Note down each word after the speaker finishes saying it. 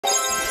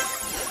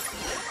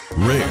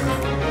Rare.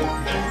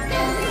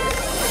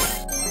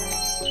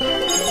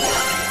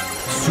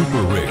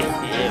 Super rare.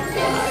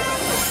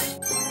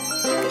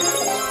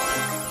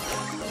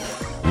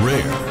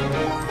 Rare.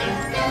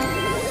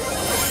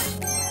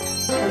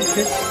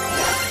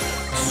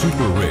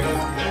 Super rare.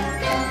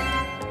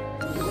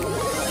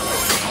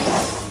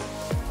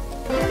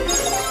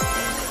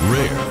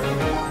 Rare.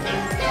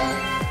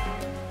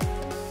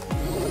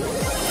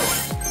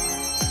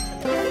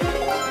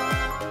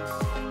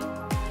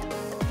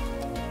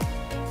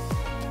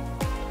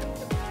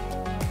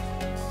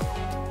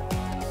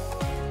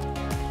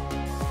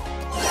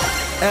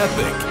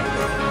 Epic.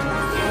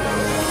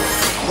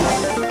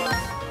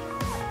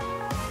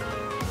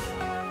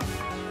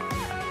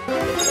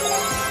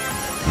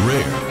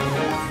 Rare.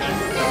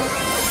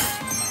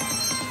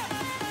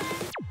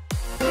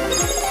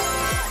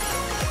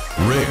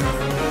 Rare.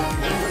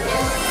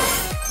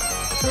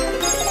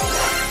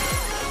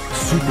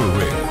 Super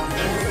rare.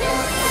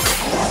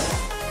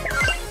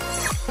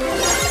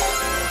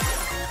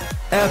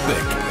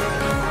 Epic.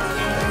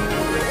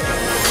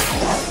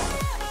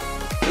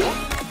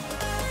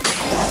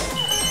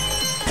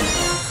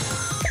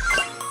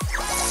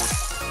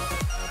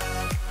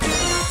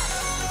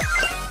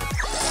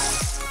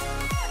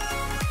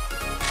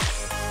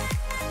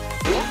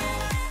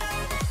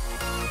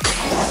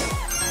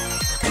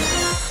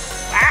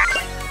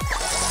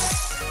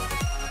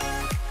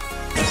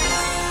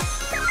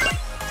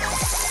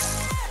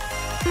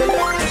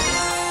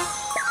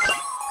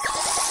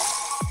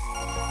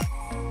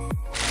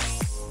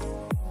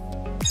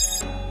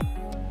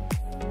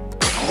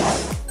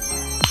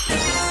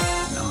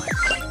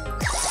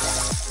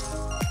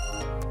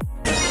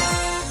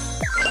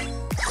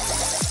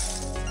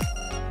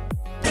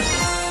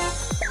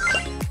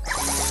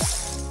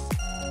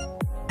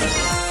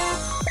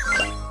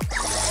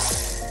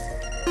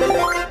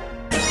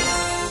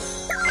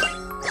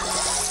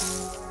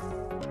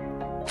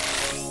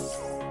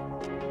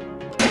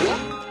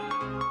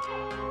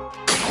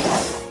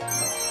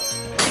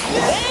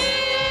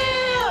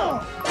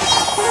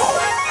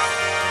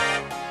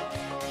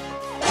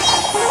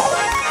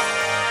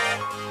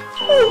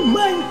 Oh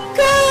my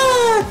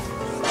god!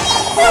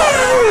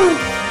 Wow!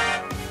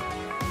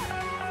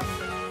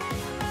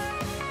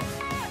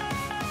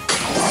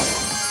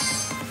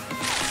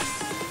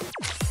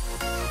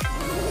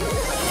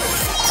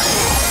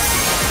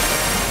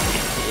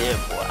 Yeah,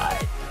 boy.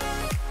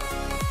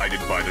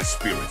 Guided by the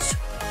spirits.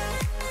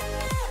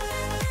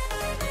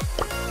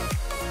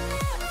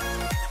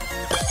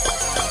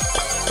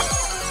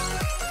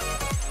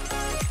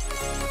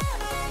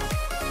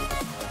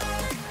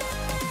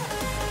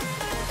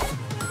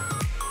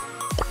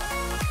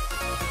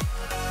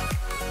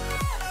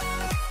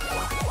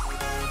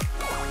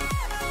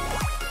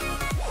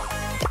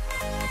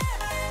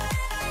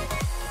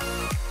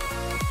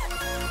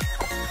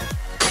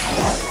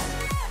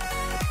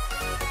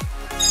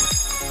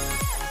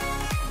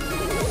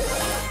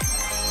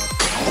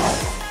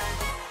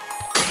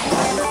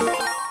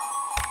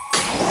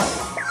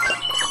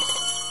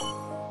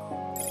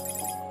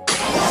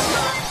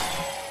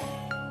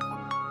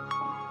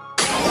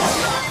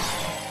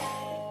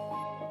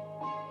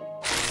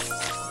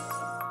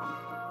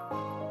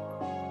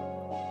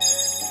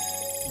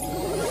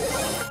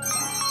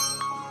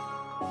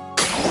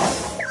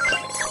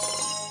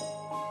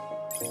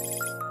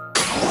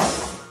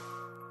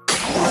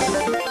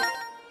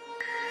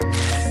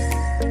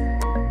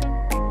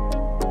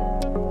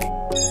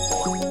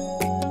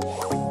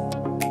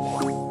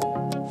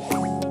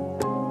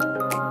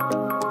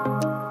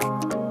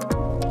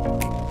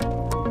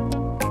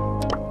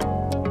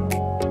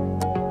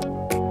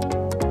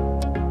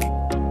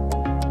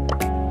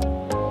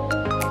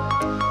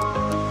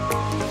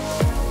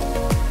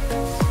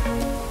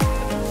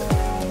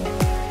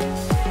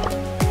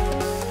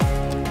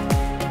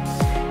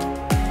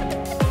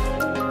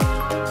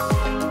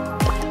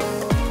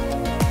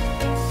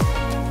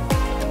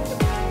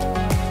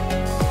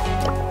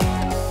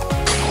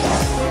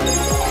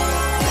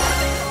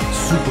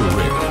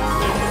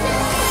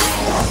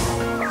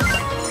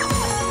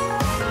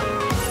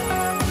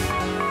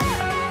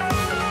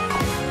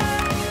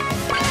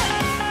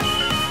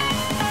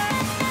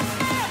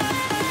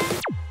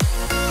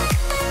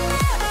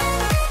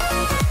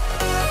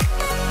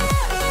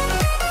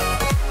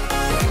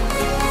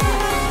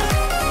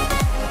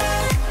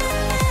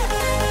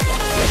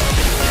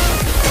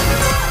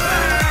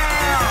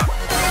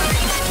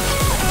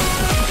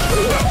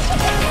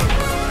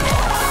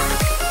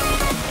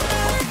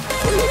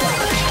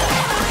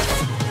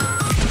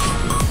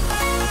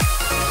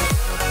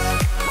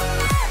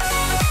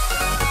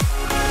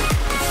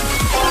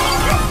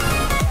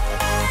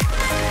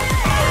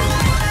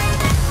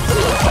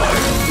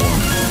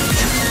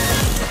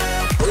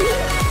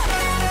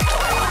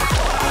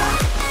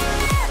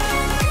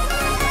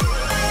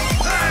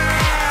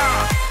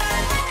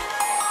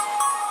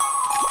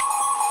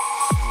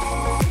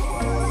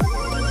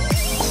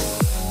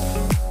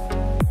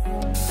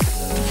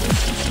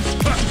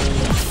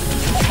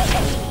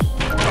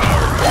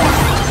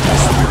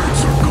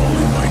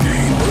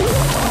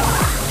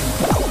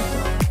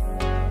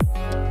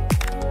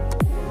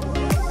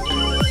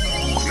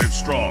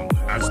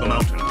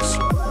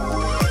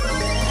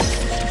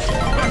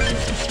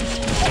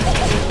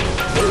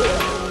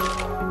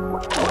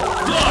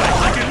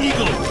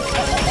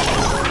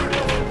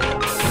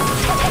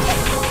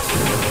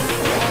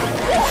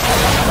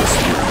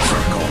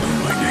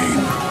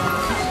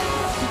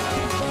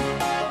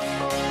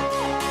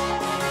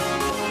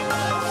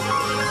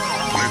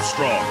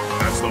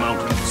 as the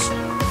mountains.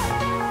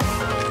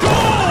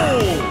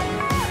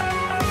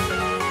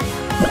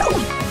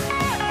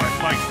 I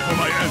fight for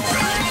my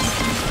ancestors.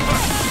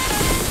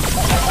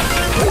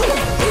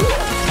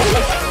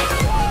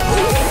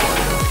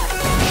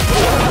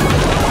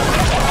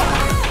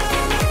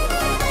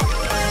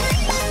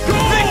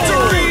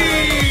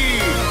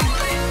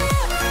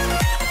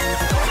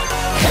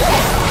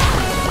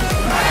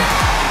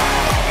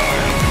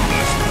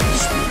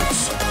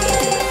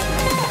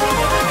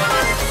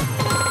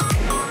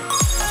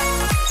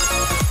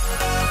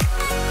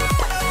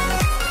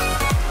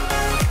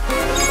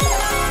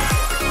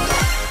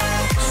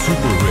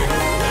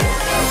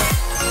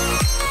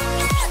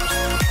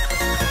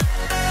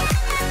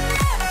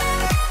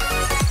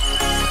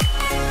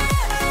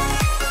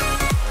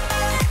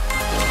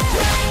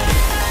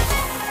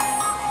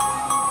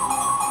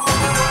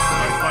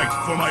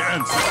 For my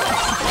ancestors.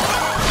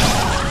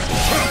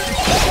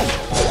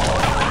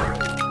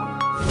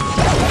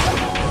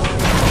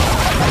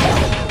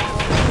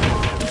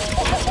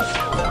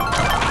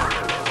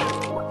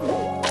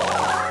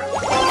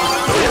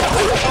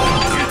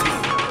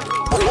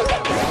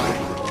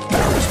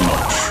 There is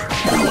much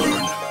to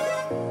learn.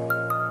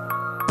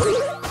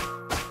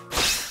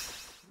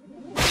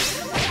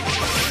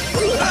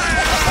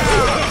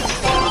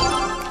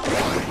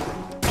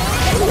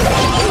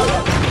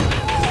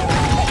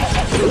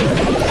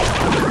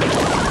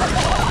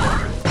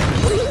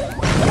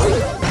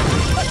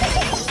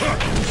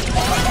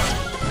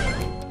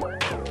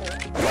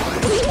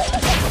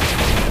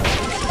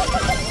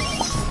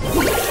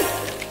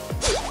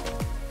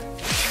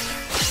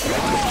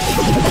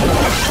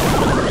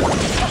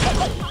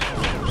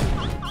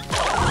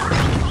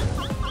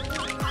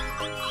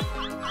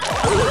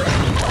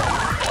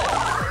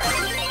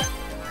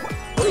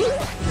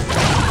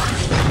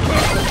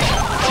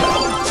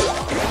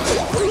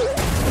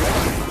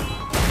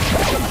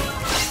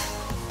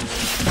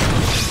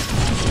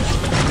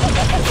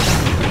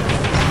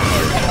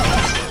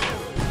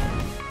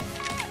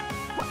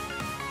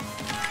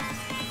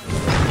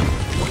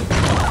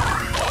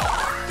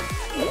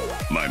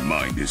 My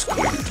mind is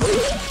clear.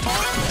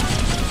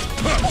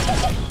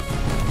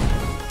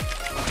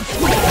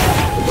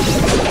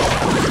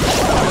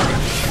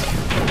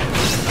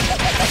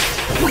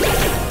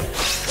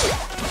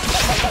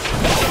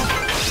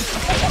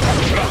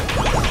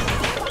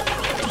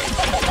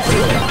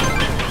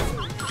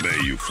 May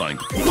you find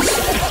peace.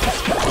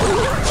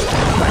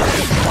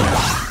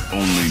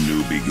 Only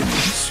new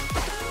beginnings.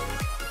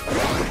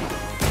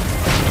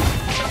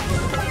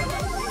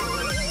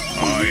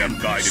 I am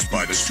guided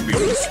by the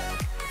spirits.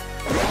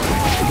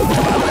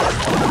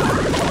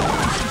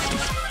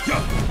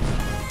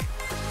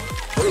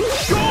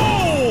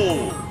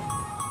 Go!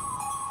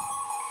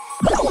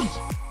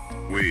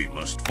 We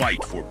must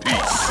fight for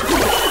peace.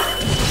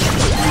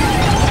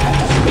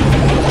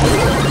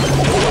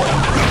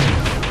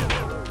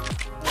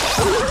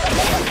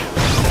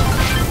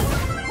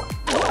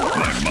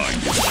 My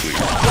mind is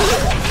clear.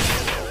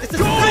 It's a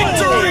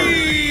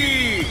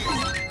victory!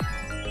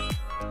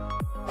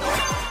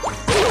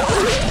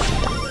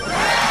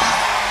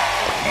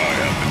 I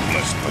have been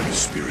blessed by the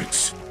spirits.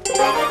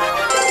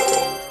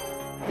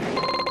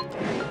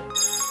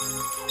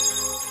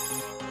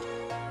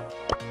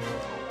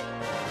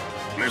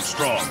 Live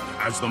strong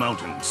as the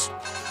mountains.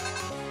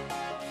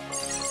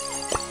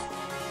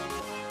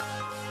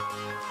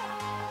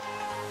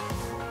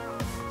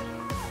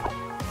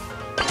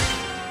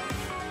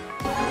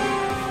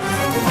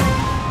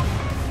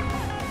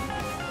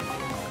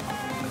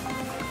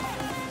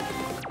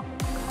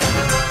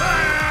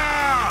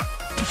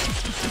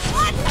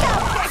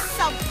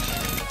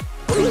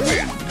 The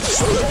wind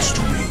speaks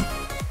to me.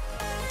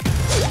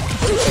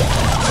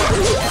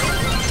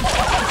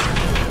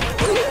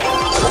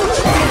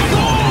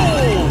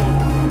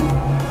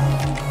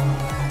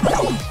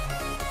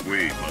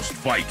 We must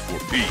fight for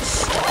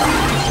peace.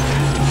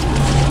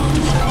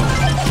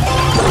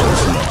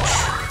 There's much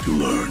to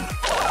learn.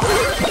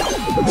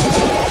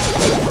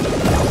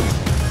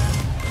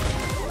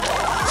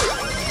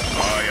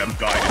 I am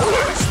guided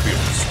by the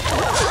spirits.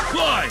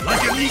 Fly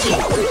like an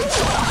eagle!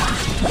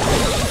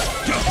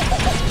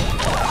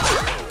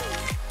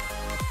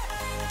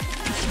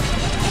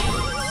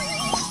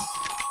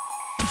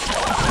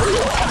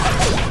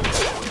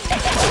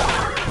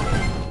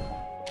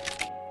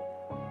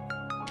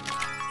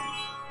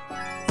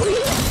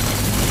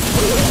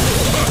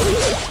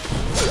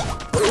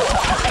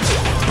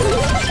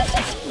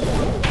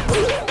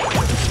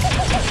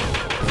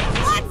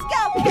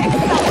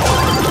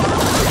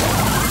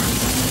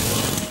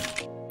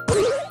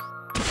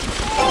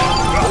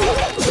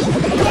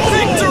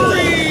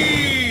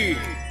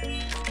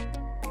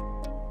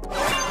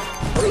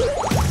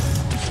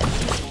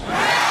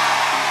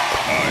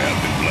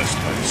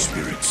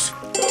 Spirits.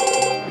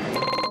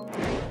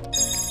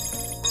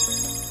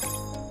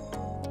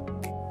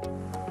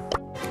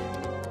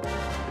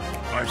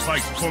 I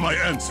fight for my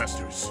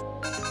ancestors.